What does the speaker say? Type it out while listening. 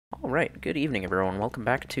Alright, good evening everyone. Welcome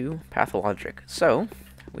back to Pathologic. So,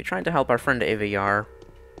 we tried to help our friend AVR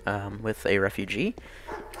with a refugee,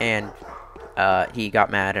 and he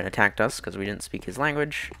got mad and attacked us because we didn't speak his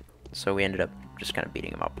language, so we ended up just kind of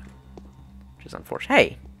beating him up, which is unfortunate.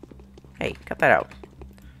 Hey! Hey, cut that out.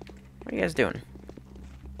 What are you guys doing?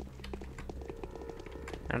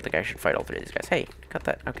 I don't think I should fight all three of these guys. Hey, cut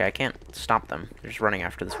that. Okay, I can't stop them. They're just running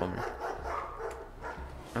after this woman.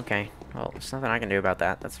 Okay, well, there's nothing I can do about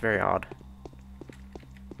that. That's very odd.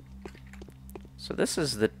 So this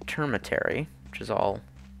is the termitary, which is all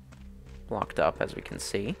blocked up, as we can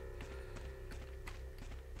see.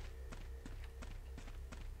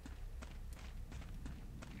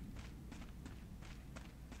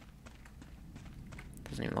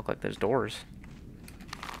 Doesn't even look like there's doors.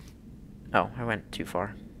 Oh, I went too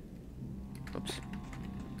far. Oops.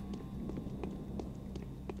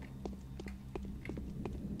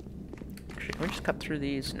 Actually, can we just cut through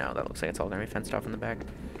these? No, that looks like it's all gonna be fenced off in the back.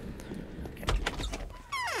 Okay.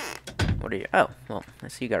 What are you? Oh, well, I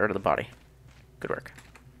see you got rid of the body. Good work.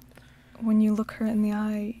 When you look her in the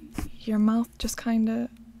eye, your mouth just kinda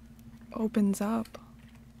opens up.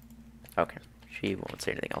 Okay. She won't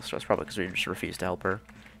say anything else to us, probably because we just refused to help her,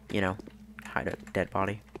 you know, hide a dead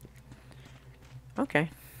body. Okay.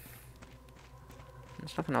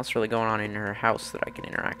 There's nothing else really going on in her house that I can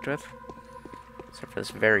interact with. Except for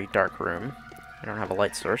this very dark room. I don't have a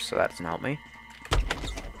light source, so that doesn't help me.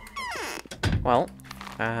 Well,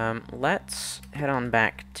 let's head on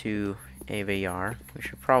back to AVR. We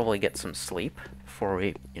should probably get some sleep before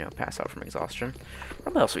we, you know, pass out from exhaustion.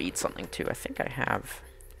 Probably also eat something, too. I think I have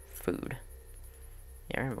food.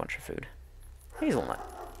 Yeah, I have a bunch of food. Hazelnut.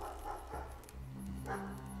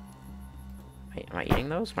 Wait, am I eating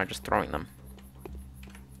those? Or am I just throwing them?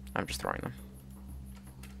 I'm just throwing them.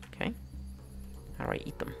 Okay. How do I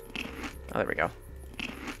eat them? Oh, there we go.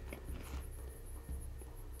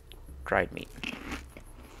 Dried meat.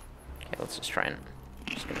 Okay, let's just try and...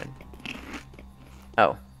 just gonna...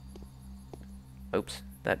 Oh. Oops.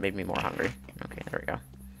 That made me more hungry. Okay, there we go.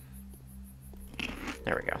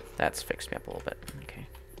 There we go. That's fixed me up a little bit. Okay.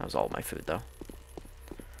 That was all of my food, though.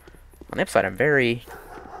 On the upside, I'm very...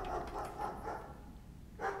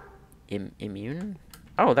 immune?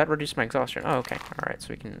 Oh, that reduced my exhaustion. Oh, okay. Alright, so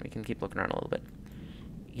we can keep looking around a little bit.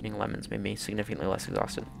 Eating lemons made me significantly less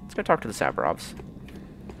exhausted. Let's go talk to the Sabrovs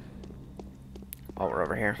while we're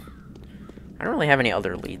over here. I don't really have any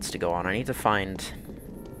other leads to go on. I need to find...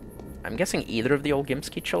 I'm guessing either of the old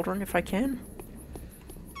Gimsky children, if I can.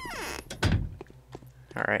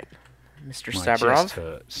 Alright. Mr. My Sabarov. chest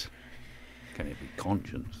hurts. Can it be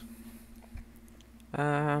conscience?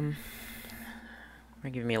 Why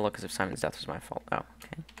give me a look as if Simon's death was my fault? Oh,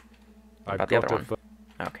 okay. What I've about the other got one?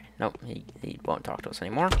 Okay, nope, he won't talk to us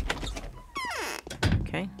anymore.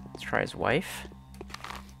 Okay, let's try his wife.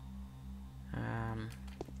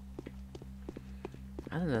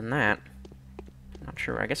 Other than that, I'm not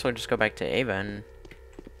sure. I guess we'll just go back to Ava and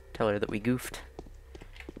tell her that we goofed.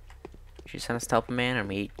 She sent us to help a man, and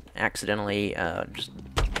we accidentally just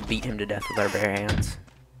beat him to death with our bare hands.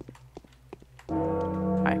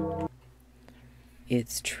 Hi.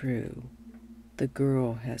 It's true. The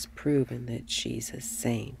girl has proven that she's a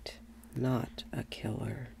saint, not a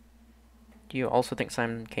killer. Do you also think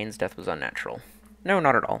Simon Kane's death was unnatural? No,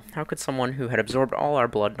 not at all. How could someone who had absorbed all our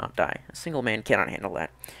blood not die? A single man cannot handle that.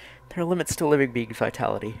 There are limits to living beings'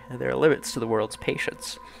 vitality, and there are limits to the world's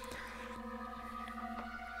patience.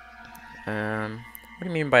 What do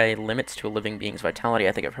you mean by limits to a living being's vitality?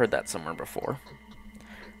 I think I've heard that somewhere before.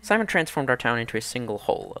 Simon transformed our town into a single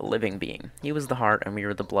whole, a living being. He was the heart, and we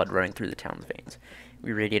were the blood running through the town's veins.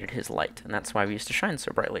 We radiated his light, and that's why we used to shine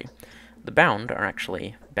so brightly. The bound are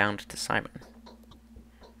actually bound to Simon.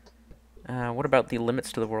 What about the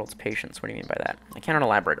limits to the world's patience? What do you mean by that? I cannot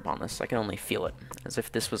elaborate upon this. I can only feel it, as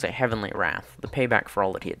if this was a heavenly wrath, the payback for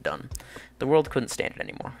all that he had done. The world couldn't stand it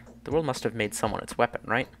anymore. The world must have made someone its weapon,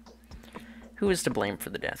 right? Who is to blame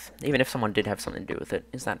for the death? Even if someone did have something to do with it,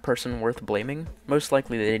 is that person worth blaming? Most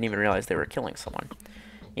likely they didn't even realize they were killing someone.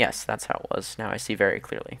 Yes, that's how it was. Now I see very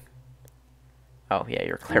clearly. Oh, yeah,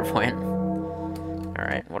 you're clairvoyant.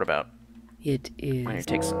 Alright, what about... It is... When you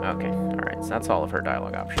take some... Okay, alright, so that's all of her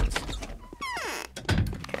dialogue options.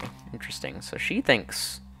 Okay, interesting. So she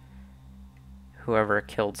thinks whoever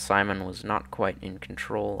killed Simon was not quite in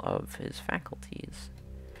control of his faculties.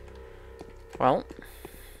 Well...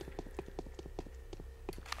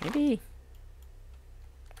 Maybe...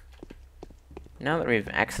 Now that we've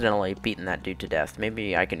accidentally beaten that dude to death,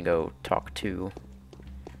 maybe I can go talk to...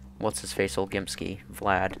 What's-his-face, old Gimsky,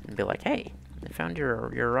 Vlad, and be like, hey, I found your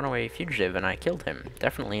runaway fugitive and I killed him.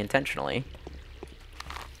 Definitely intentionally.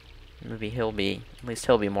 Maybe at least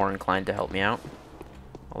he'll be more inclined to help me out.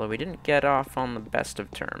 Although we didn't get off on the best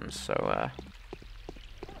of terms, so, I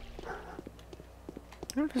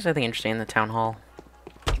wonder if there's anything interesting in the town hall.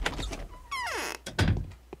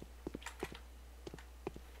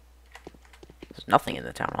 There's nothing in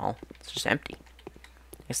the town hall. It's just empty.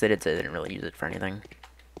 I guess they did say they didn't really use it for anything.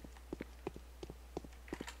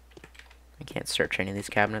 I can't search any of these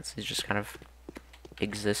cabinets. These just kind of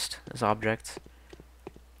exist as objects.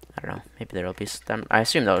 I don't know. Maybe there'll be some. I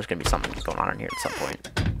assume there's going to be something going on in here at some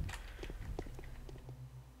point.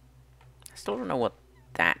 I still don't know what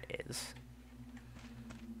that is.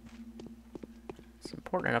 It's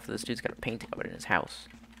important enough that this dude's got a painting of it in his house.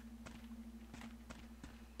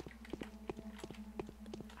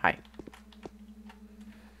 Hi.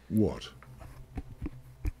 What?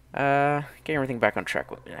 Getting everything back on track.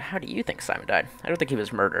 How do you think Simon died? I don't think he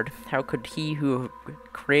was murdered. How could he who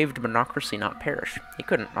craved monocracy not perish? He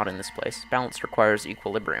couldn't, not in this place. Balance requires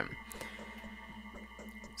equilibrium.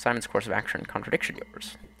 Simon's course of action contradicted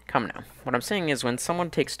yours. Come now. What I'm saying is when someone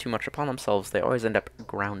takes too much upon themselves, they always end up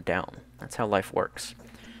ground down. That's how life works.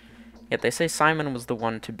 Yet they say Simon was the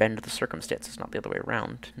one to bend the circumstances, not the other way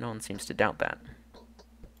around. No one seems to doubt that.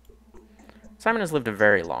 Simon has lived a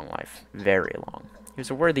very long life. Very long. He was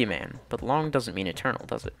a worthy man, but long doesn't mean eternal,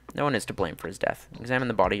 does it? No one is to blame for his death. Examine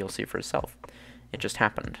the body, you'll see for yourself. It just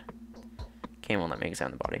happened. Kane won't let me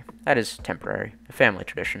examine the body. That is temporary. A family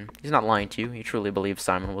tradition. He's not lying to you. He truly believes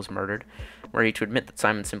Simon was murdered. Were he to admit that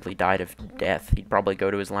Simon simply died of death, he'd probably go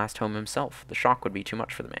to his last home himself. The shock would be too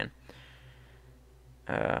much for the man.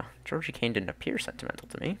 Georgie Kane didn't appear sentimental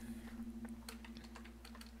to me.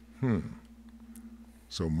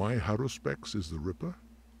 So my Haruspex is the Ripper?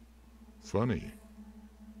 Funny.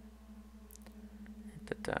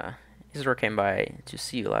 That, Isidore came by to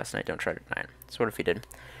see you last night. Don't try to deny it. So what if he did?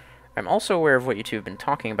 I'm also aware of what you two have been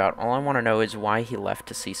talking about. All I want to know is why he left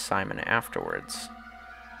to see Simon afterwards.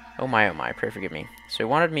 Oh my, pray forgive me. So he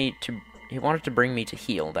wanted to bring me to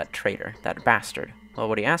heel, that traitor, that bastard. Well,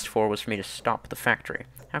 what he asked for was for me to stop the factory.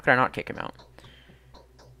 How could I not kick him out?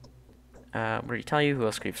 What did he tell you? Who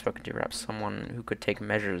else could he have spoken to? Perhaps someone who could take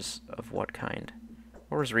measures of what kind?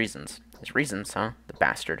 What were his reasons? His reasons, huh? The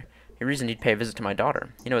bastard. He reasoned he'd pay a visit to my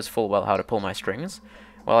daughter. He knows full well how to pull my strings.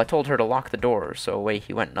 Well, I told her to lock the door, so away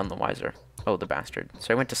he went none the wiser. Oh, the bastard.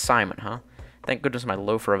 So I went to Simon, huh? Thank goodness my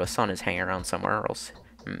loafer of a son is hanging around somewhere, or else...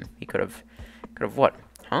 he could have what?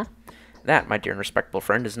 Huh? That, my dear and respectable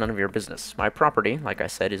friend, is none of your business. My property, like I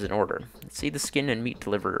said, is in order. See the skin and meat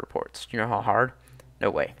delivery reports. Do you know how hard? No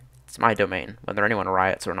way. It's my domain, whether anyone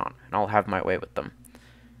riots or not, and I'll have my way with them.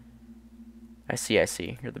 I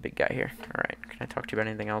see. You're the big guy here. Alright, can I talk to you about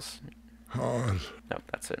anything else? Hard. Nope,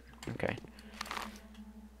 that's it. Okay.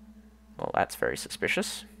 Well, that's very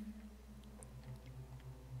suspicious.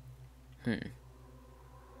 I'm,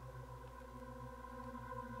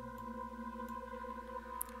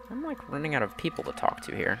 like, running out of people to talk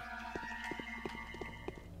to here.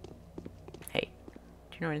 Hey,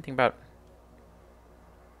 do you know anything about...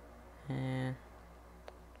 Can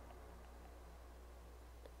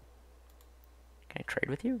I trade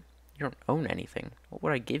with you? You don't own anything. What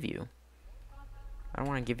would I give you? I don't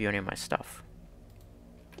want to give you any of my stuff.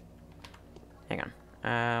 Hang on.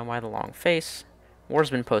 Why the long face? War's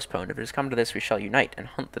been postponed. If it has come to this, we shall unite and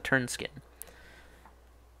hunt the Turnskin.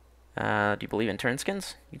 Do you believe in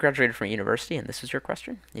Turnskins? You graduated from a university, and this is your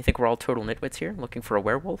question? You think we're all total nitwits here, looking for a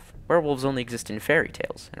werewolf? Werewolves only exist in fairy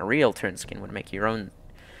tales, and a real Turnskin would make your own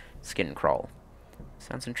skin crawl.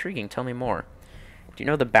 Sounds intriguing. Tell me more. Do you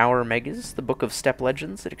know the Bower Megas, the book of steppe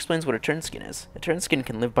legends? It explains what a Turnskin is. A Turnskin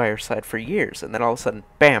can live by your side for years, and then all of a sudden,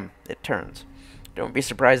 bam, it turns. Don't be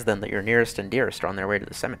surprised then that your nearest and dearest are on their way to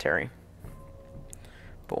the cemetery.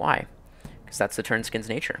 But why? Because that's the Turnskin's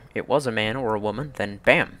nature. It was a man or a woman, then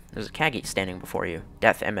bam, there's a Kagi standing before you.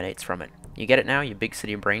 Death emanates from it. You get it now, you big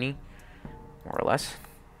city brainy? More or less.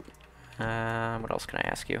 What else can I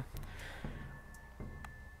ask you?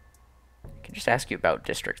 I can just ask you about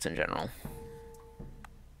districts in general.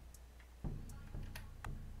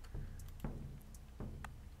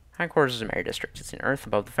 Hindquarters is a merry district. It's in earth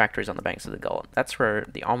above the factories on the banks of the gullet. That's where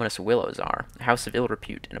the ominous willows are, a house of ill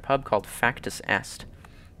repute, in a pub called Factus Est.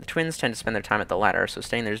 The twins tend to spend their time at the latter, so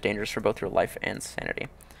staying there is dangerous for both your life and sanity.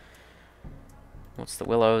 What's the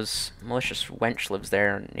willows? A malicious wench lives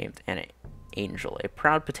there named Anna Angel. A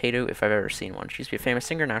proud potato if I've ever seen one. She used to be a famous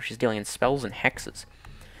singer, now she's dealing in spells and hexes.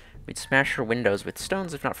 We'd smash her windows with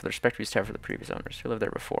stones if not for the respect we used to have for the previous owners who lived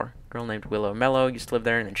there before. A girl named Willow Mellow used to live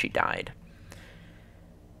there and then she died.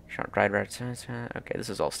 Shot dried rats. Okay, this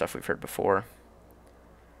is all stuff we've heard before.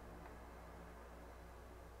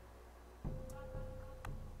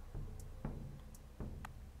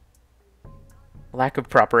 Lack of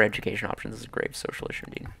proper education options is a grave social issue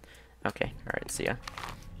indeed. Okay, alright, see ya.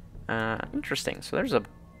 Interesting. So there's a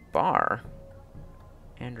bar.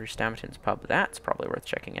 Andrew Stamerton's pub. That's probably worth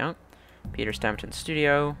checking out. Peter Stamerton's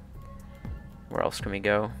studio. Where else can we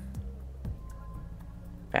go?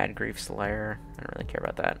 Bad Grief's lair. I don't really care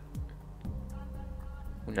about that.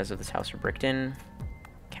 Windows of this house are bricked in.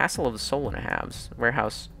 Castle of the Soul and a Halves.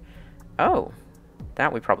 Warehouse. Oh!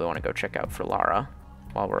 That we probably want to go check out for Lara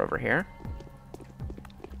while we're over here.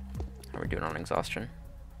 How are we doing on exhaustion?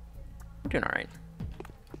 We're doing alright.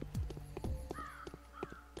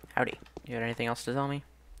 Howdy. You got anything else to tell me?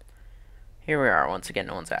 Here we are, once again,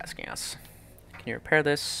 no one's asking us. Can you repair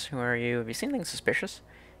this? Who are you? Have you seen anything suspicious?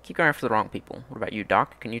 Keep going after the wrong people. What about you,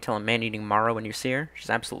 Doc? Can you tell a man-eating Mara when you see her? She's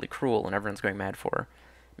absolutely cruel, and everyone's going mad for her.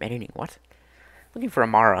 Man-eating what? Looking for a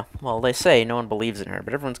Mara. Well, they say no one believes in her,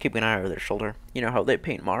 but everyone's keeping an eye over their shoulder. You know how they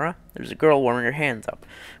paint Mara? There's a girl warming her hands up,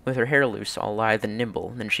 with her hair loose, all lithe and nimble,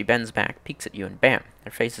 and then she bends back, peeks at you, and bam,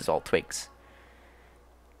 her face is all twigs.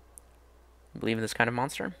 You believe in this kind of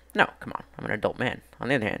monster? No, come on, I'm an adult man. On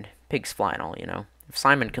the other hand, pigs fly and all, you know. If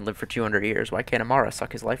Simon can live for 200 years, why can't Amara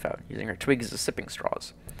suck his life out, using her twigs as sipping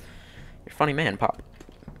straws? You're a funny man, Pop.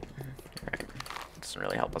 Alright, doesn't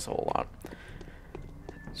really help us a whole lot.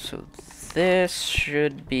 So this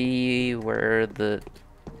should be where the...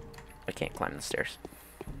 I can't climb the stairs.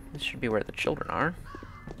 This should be where the children are.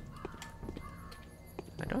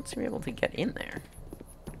 I don't seem to be able to get in there,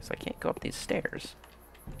 because I can't go up these stairs.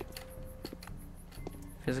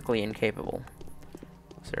 Physically incapable.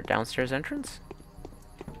 Is there a downstairs entrance?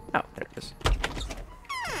 Oh, there it is.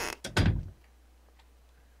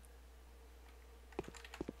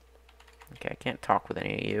 Okay, I can't talk with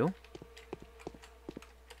any of you.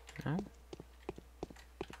 No?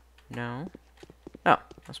 No? Oh,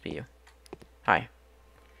 must be you. Hi.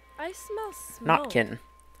 I smell smoke. Notkin.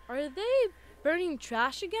 Are they burning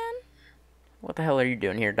trash again? What the hell are you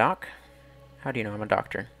doing here, Doc? How do you know I'm a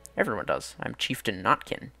doctor? Everyone does. I'm Chieftain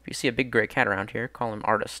Notkin. If you see a big gray cat around here, call him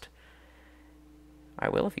Artist. I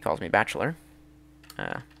will if he calls me Bachelor.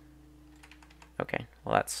 Okay,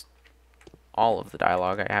 well that's all of the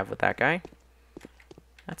dialogue I have with that guy.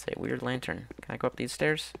 That's a weird lantern. Can I go up these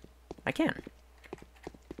stairs? I can.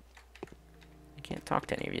 I can't talk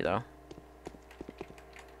to any of you, though.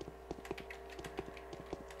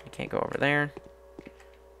 I can't go over there.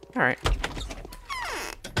 Alright.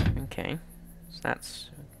 Okay. So that's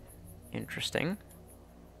interesting.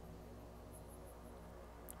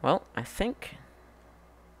 Well, I think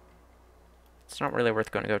it's not really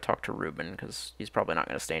worth going to go talk to Ruben, because he's probably not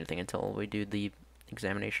going to say anything until we do the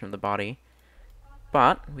examination of the body.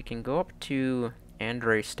 But we can go up to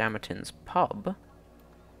Andre Stamerton's pub.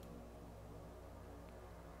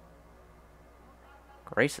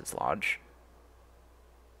 Grace's Lodge.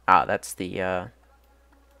 Ah, that's the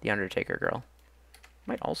Undertaker girl.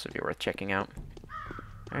 Might also be worth checking out.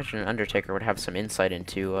 I imagine an Undertaker would have some insight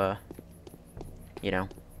into, you know,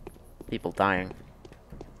 people dying.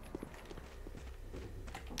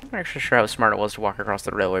 I'm not actually sure how smart it was to walk across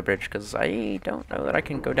the railway bridge, because I don't know that I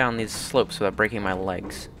can go down these slopes without breaking my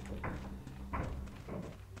legs.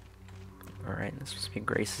 Alright, this must be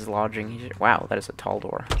Grace's lodging. Wow, that is a tall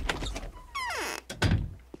door.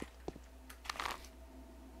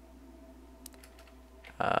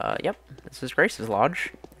 Yep, this is Grace's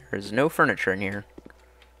lodge. There's no furniture in here.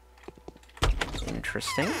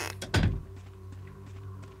 Interesting. Do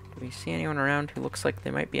we see anyone around who looks like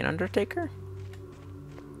they might be an Undertaker?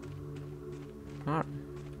 Not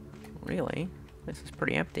really. This is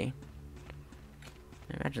pretty empty.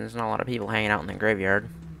 I imagine there's not a lot of people hanging out in the graveyard.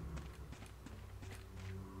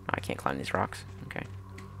 Oh, I can't climb these rocks. Okay.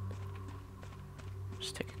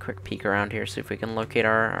 Just take a quick peek around here, see if we can locate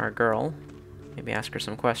our girl. Maybe ask her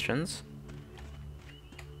some questions.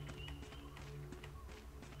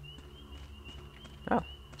 Oh,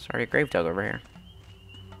 sorry, a grave dug over here.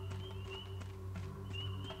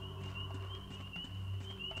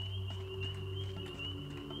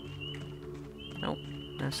 Nope,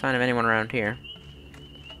 no sign of anyone around here.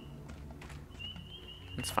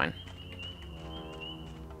 That's fine.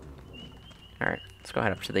 Alright, let's go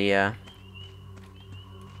head up to the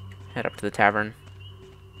tavern.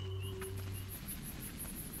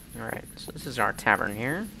 Alright, so this is our tavern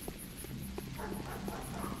here.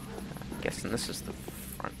 I'm guessing this is the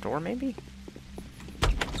front door, maybe?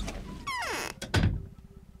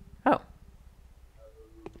 Oh.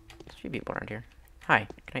 There's a few people around here. Hi,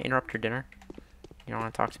 can I interrupt your dinner? You don't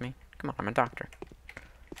want to talk to me? Come on, I'm a doctor.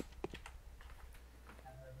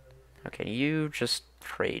 Okay, you just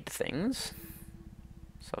trade things.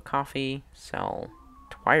 Sell coffee, sell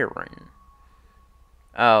Twyron.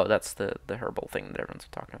 Oh, that's the herbal thing that everyone's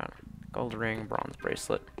talking about. Gold ring, bronze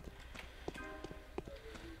bracelet.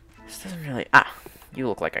 This doesn't really... Ah! You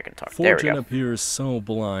look like I can talk. There we Fortune go. appears so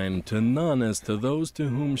blind to none as to those to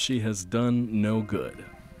whom she has done no good.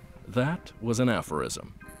 That was an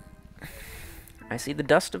aphorism. I see the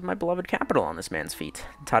dust of my beloved capital on this man's feet.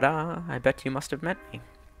 Ta-da! I bet you must have met me.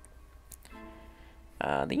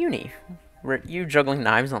 The uni. Were you juggling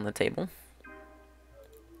knives on the table?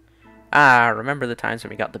 Ah, remember the times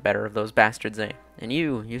when we got the better of those bastards, eh? And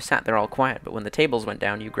you sat there all quiet, but when the tables went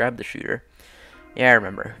down, you grabbed the shooter. Yeah, I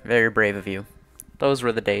remember. Very brave of you. Those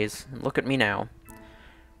were the days. And look at me now.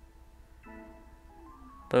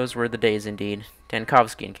 Those were the days indeed.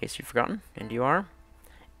 Dankovsky, in case you've forgotten. And you are?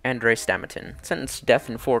 Andrei Stamatin, sentenced to death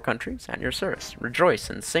in 4 countries, at your service. Rejoice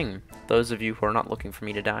and sing, those of you who are not looking for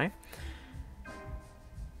me to die.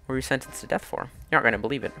 What were you sentenced to death for? You aren't going to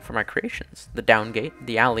believe it. For my creations. The Downgate,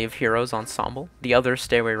 the Alley of Heroes Ensemble, the other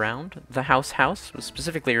Stairway Round, the House was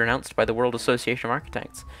specifically renounced by the World Association of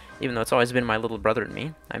Architects. Even though it's always been my little brother and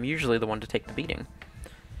me, I'm usually the one to take the beating.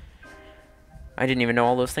 I didn't even know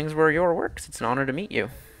all those things were your works. It's an honor to meet you.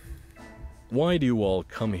 Why do you all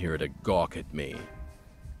come here to gawk at me?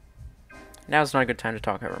 Now's not a good time to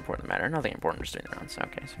talk over important matter. Nothing important, just doing the rounds.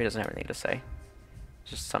 Okay, so he doesn't have anything to say.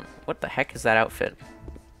 Just some... What the heck is that outfit?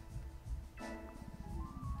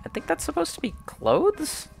 I think that's supposed to be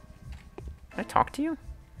clothes? Can I talk to you?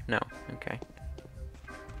 No. Okay.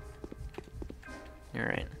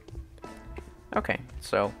 Alright. Okay,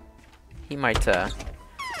 so... He might have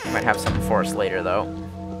something for us later, though.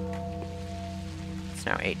 It's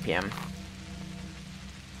now 8 p.m.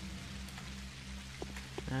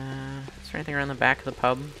 Is there anything around the back of the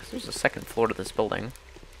pub? 'Cause there's a second floor to this building.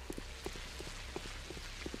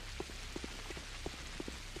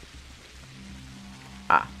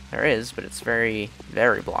 Ah, there is, but it's very,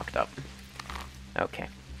 very blocked up. Okay.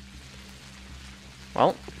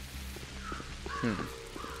 Well.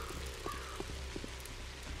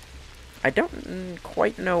 I don't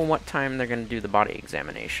quite know what time they're going to do the body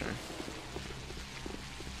examination.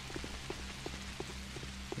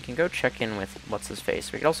 We can go check in with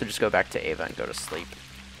what's-his-face. We could also just go back to Ava and go to sleep.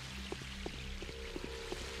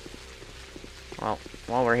 Well,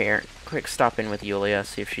 while we're here, quick stop in with Yulia,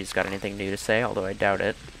 see if she's got anything new to say, although I doubt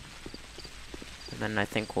it. And then I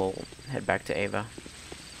think we'll head back to Ava.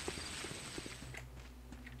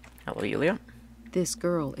 Hello, Yulia. This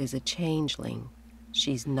girl is a changeling.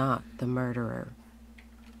 She's not the murderer.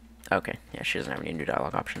 Okay, yeah, she doesn't have any new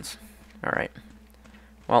dialogue options. Alright.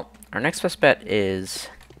 Well, our next best bet is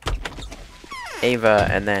Ava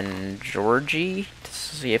and then Georgie, to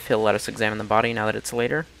see if he'll let us examine the body now that it's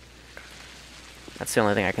later. That's the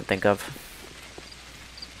only thing I can think of.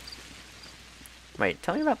 Wait,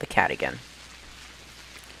 tell me about the cat again.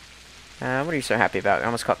 What are you so happy about? I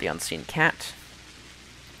almost caught the unseen cat.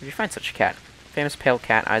 Where did you find such a cat? Famous pale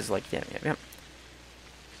cat, eyes like... Yep.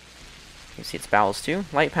 You can see its bowels, too.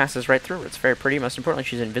 Light passes right through her. It's very pretty. Most importantly,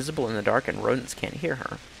 she's invisible in the dark, and rodents can't hear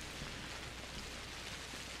her.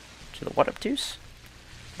 To the what obtuse?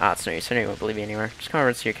 Ah, it's no use. I know you won't believe me anywhere. Just come over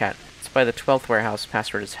and see your cat. It's by the 12th warehouse.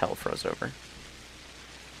 Password is hell froze over.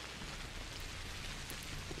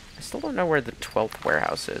 I still don't know where the 12th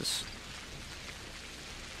warehouse is.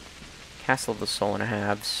 Castle of the Soul and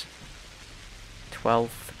Halves.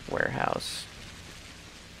 12th warehouse.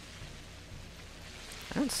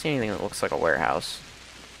 I don't see anything that looks like a warehouse.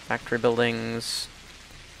 Factory buildings.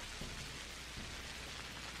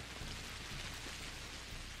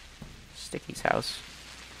 Sticky's house.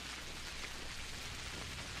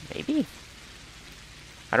 Maybe?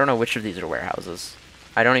 I don't know which of these are warehouses.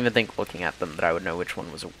 I don't even think looking at them that I would know which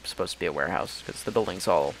one was supposed to be a warehouse, because the buildings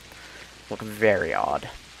all look very odd.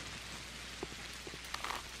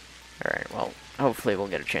 Alright, well, hopefully we'll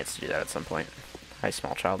get a chance to do that at some point. Hi,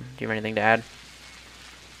 small child. Do you have anything to add?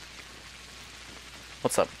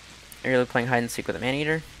 What's up? Are you really playing hide and seek with a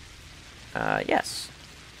man-eater? Yes.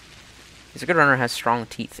 He's a good runner, has strong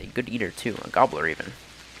teeth, a good eater too, a gobbler even.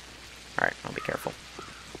 Alright, I'll be careful.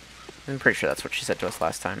 I'm pretty sure that's what she said to us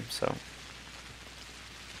last time, so...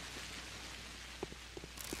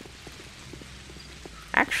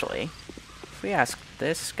 Actually, if we ask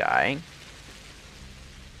this guy...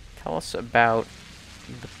 Tell us about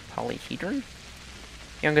the polyhedron?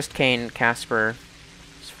 Youngest Cain, Casper,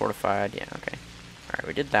 is fortified, yeah, okay. Alright,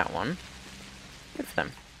 we did that one. Good for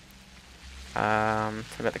them.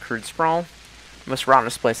 Talk about the crude sprawl. Most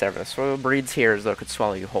rottenest place ever. The soil breeds here as though it could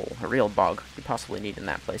swallow you whole. A real bog you possibly need in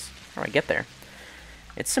that place. How do I get there?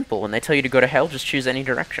 It's simple. When they tell you to go to hell, just choose any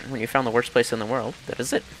direction. When you found the worst place in the world, that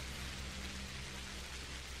is it.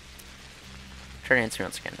 Try to answer me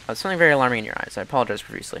once again. Something very alarming in your eyes. I apologize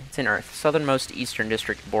profusely. It's in Earth. Southernmost eastern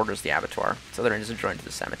district borders the abattoir. Its other end is adjoined to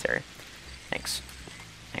the cemetery. Thanks.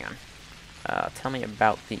 Hang on. Tell me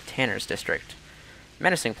about the Tanner's district.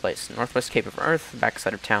 Menacing place. Northwest Cape of Earth,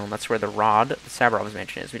 backside of town. That's where the Rod, the Sabrov's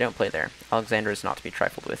mansion is. We don't play there. Alexander is not to be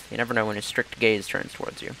trifled with. You never know when his strict gaze turns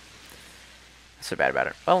towards you. What's so bad about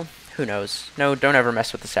it? Well, who knows? No, don't ever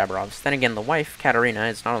mess with the Sabrovs. Then again, the wife, Katerina,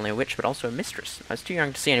 is not only a witch, but also a mistress. I was too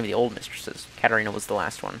young to see any of the old mistresses. Katerina was the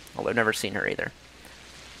last one, although I've never seen her either.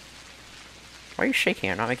 Why are you shaking?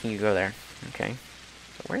 I'm not making you go there. Okay.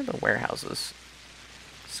 So where are the warehouses?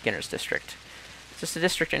 Skinner's district. It's just a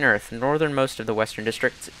district in Earth, northernmost of the western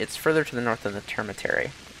districts. It's further to the north than the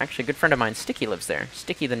cemetery. Actually, a good friend of mine, Sticky, lives there.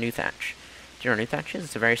 Sticky the Newthatch. Do you know what Newthatch is?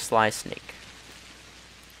 It's a very sly snake.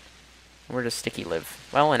 Where does Sticky live?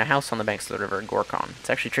 Well, in a house on the banks of the river Gorkon. It's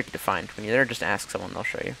actually tricky to find. When you're there, just ask someone, they'll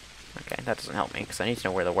show you. Okay, that doesn't help me, because I need to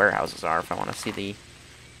know where the warehouses are if I want to see the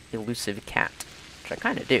elusive cat. Which I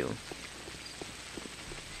kind of do.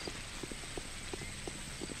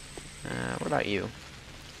 What about you?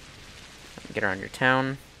 Get around your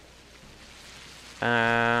town.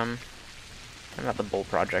 How about the Bull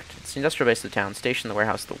Project? It's the industrial base of the town. Station, the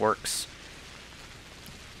warehouse, the works,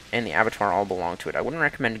 and the abattoir all belong to it. I wouldn't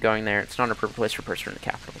recommend going there. It's not an appropriate place for a person in the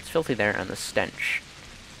capital. It's filthy there, and the stench.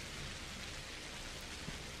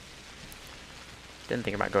 Didn't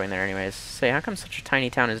think about going there anyways. Say, how come such a tiny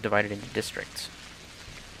town is divided into districts?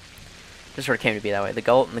 Just sort of came to be that way. The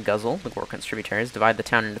Gullet and the Guzzle, the Gorkon's tributaries, divide the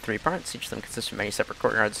town into 3 parts. Each of them consists of many separate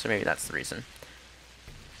courtyards, so maybe that's the reason.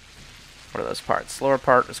 What are those parts? The lower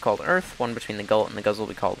part is called Earth. One between the Gullet and the Guzzle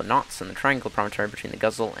we call the Knots, and the triangle promontory between the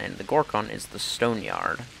Guzzle and the Gorkon is the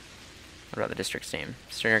Stoneyard. What about the district's name?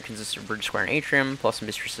 Stoneyard consists of Bridge Square and Atrium, plus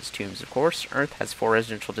Mistress's Tombs, of course. Earth has 4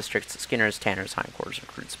 residential districts: Skinner's, Tanner's, Hindquarters, and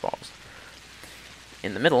Crude Spalls.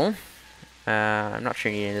 In the middle, I'm not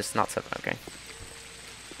sure you need this. Not 7. Okay.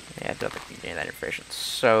 Yeah, I don't think you need that information.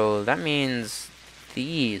 So that means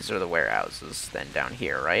these are the warehouses then down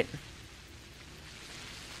here, right?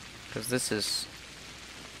 Because this is...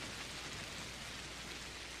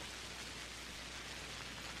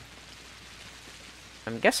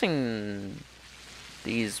 I'm guessing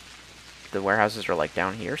the warehouses are like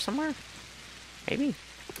down here somewhere? Maybe?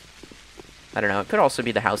 I don't know. It could also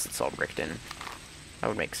be the house that's all bricked in. That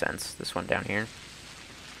would make sense. This one down here.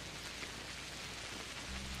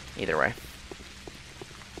 Either way.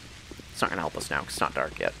 It's not going to help us now, because it's not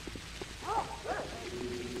dark yet.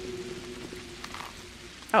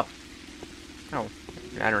 Oh. Oh.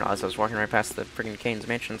 I don't know, as I was walking right past the friggin' Kane's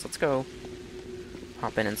mansions. Let's go.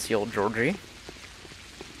 Hop in and see old Georgie.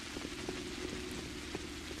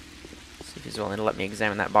 See if he's willing to let me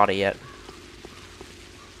examine that body yet.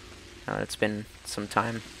 It's been some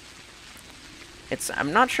time.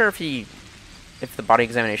 I'm not sure if the body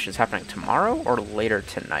examination is happening tomorrow or later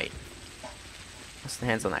tonight. Unless the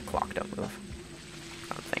hands on that clock don't move.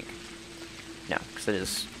 I don't think. No, because it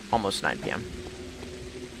is almost 9 p.m.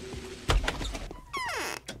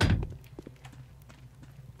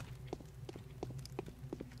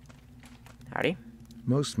 Howdy.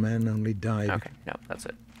 Most men only die. Okay, no, that's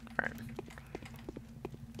it. Alright.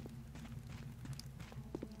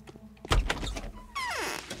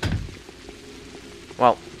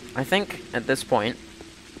 Well, I think at this point,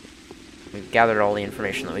 we've gathered all the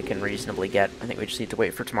information that we can reasonably get. I think we just need to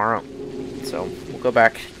wait for tomorrow. So, we'll go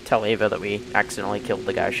back, tell Ava that we accidentally killed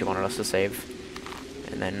the guy she wanted us to save,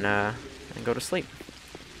 and then go to sleep.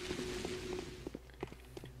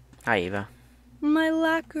 Hi, Ava. My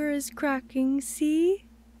lacquer is cracking, see?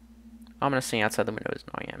 Ominous thing outside the window is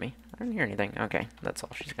gnawing at me. I don't hear anything. Okay, that's all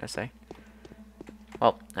she's gonna say.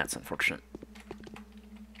 Well, that's unfortunate.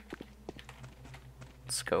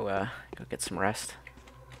 Let's go get some rest.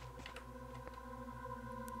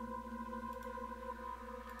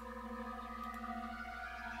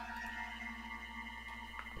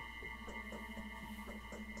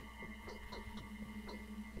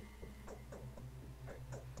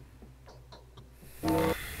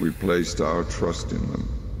 We placed our trust in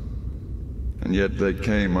them, and yet they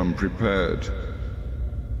came unprepared.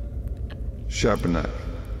 Shabnak,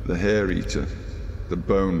 the hair-eater, the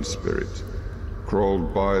bone spirit,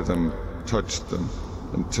 crawled by them, touched them,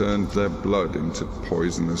 and turned their blood into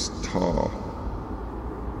poisonous tar.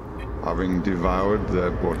 Having devoured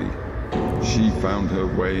their body, she found her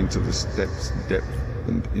way into the steppes' depth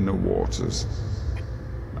and inner waters,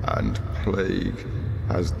 and plague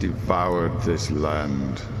has devoured this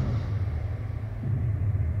land.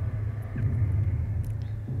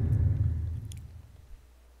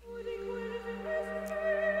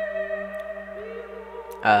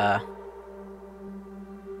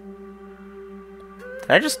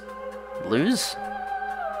 Did I just lose?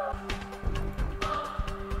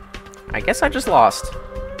 I guess I just lost.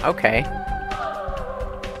 Okay.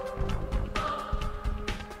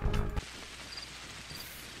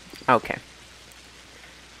 Okay.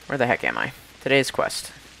 Where the heck am I? Today's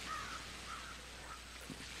quest.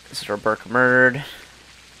 This is where Burke murdered.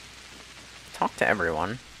 Talk to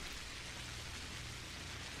everyone.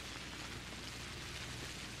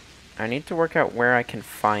 I need to work out where I can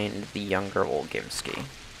find the younger Olgimsky.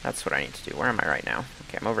 That's what I need to do. Where am I right now?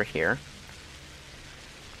 Okay, I'm over here.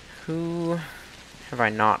 Who have I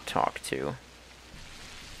not talked to?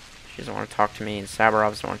 She doesn't want to talk to me, and Sabarov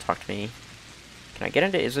doesn't want to talk to me. Can I get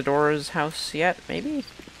into Isidora's house yet, maybe?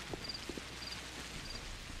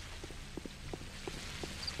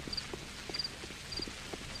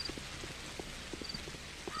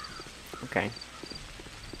 Okay.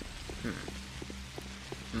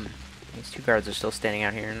 These two guards are still standing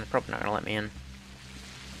out here, and they're probably not going to let me in.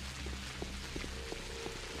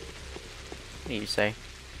 What do you say?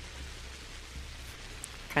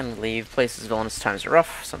 Kindly leave. Places villainous, times are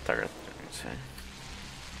rough. Sometimes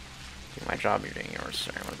doing my job, you're doing yours.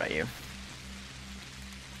 Sorry, what about you?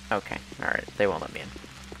 Okay, alright, they won't let me in.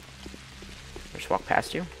 Just walk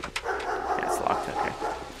past you? Yeah, it's locked, okay.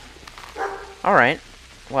 Alright,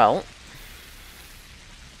 well.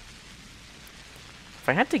 If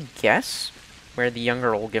I had to guess where the younger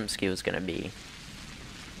Olgimsky was going to be.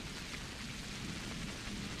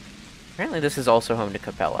 Apparently this is also home to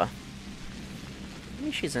Capella.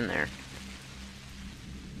 Maybe she's in there.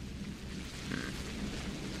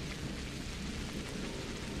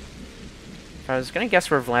 If I was going to guess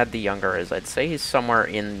where Vlad the Younger is, I'd say he's somewhere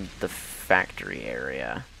in the factory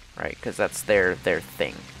area, right? Because that's their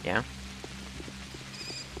thing, yeah?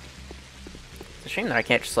 It's a shame that I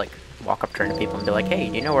can't just, like, walk up to people and be like, hey,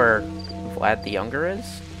 do you know where Vlad the Younger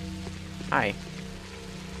is? Hi.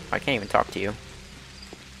 I can't even talk to you.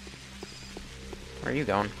 Where are you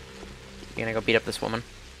going? You gonna go beat up this woman?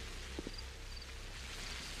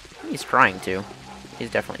 He's trying to. He's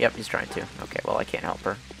definitely... Yep, he's trying to. Okay, well, I can't help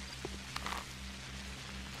her.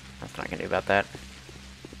 Nothing I can do about that.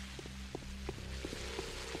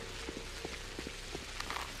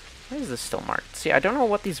 Why is this still marked? See, I don't know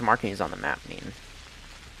what these markings on the map mean.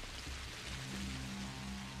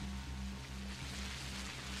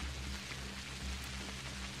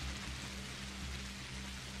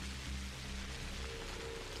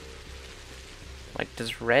 Like,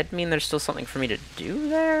 does red mean there's still something for me to do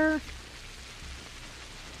there?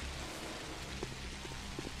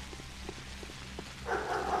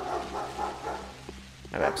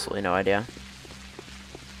 I have absolutely no idea.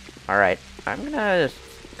 Alright, I'm gonna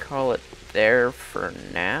call it there for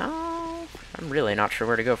now. I'm really not sure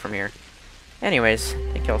where to go from here. Anyways,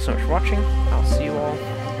 thank you all so much for watching. I'll see you all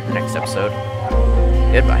in the next episode.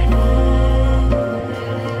 Goodbye.